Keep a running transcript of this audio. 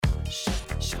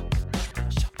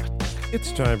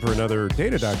It's time for another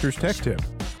Data Doctor's Tech Tip.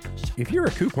 If you're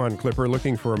a coupon clipper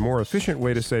looking for a more efficient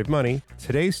way to save money,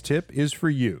 today's tip is for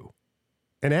you.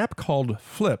 An app called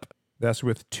Flip, that's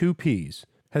with 2 P's,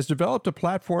 has developed a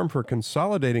platform for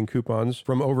consolidating coupons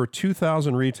from over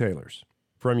 2,000 retailers.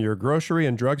 From your grocery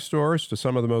and drugstores to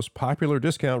some of the most popular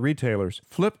discount retailers,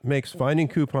 Flip makes finding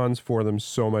coupons for them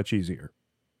so much easier.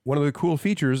 One of the cool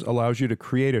features allows you to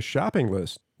create a shopping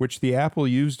list, which the app will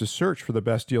use to search for the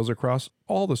best deals across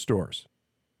all the stores.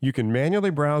 You can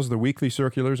manually browse the weekly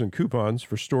circulars and coupons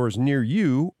for stores near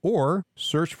you or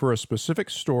search for a specific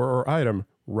store or item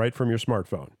right from your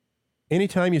smartphone.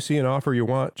 Anytime you see an offer you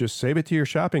want, just save it to your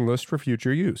shopping list for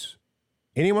future use.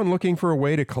 Anyone looking for a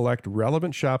way to collect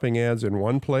relevant shopping ads in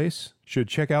one place should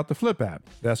check out the Flip app,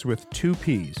 that's with 2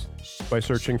 P's, by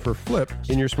searching for Flip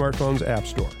in your smartphone's app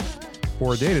store.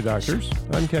 For Data Doctors,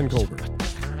 I'm Ken Colbert.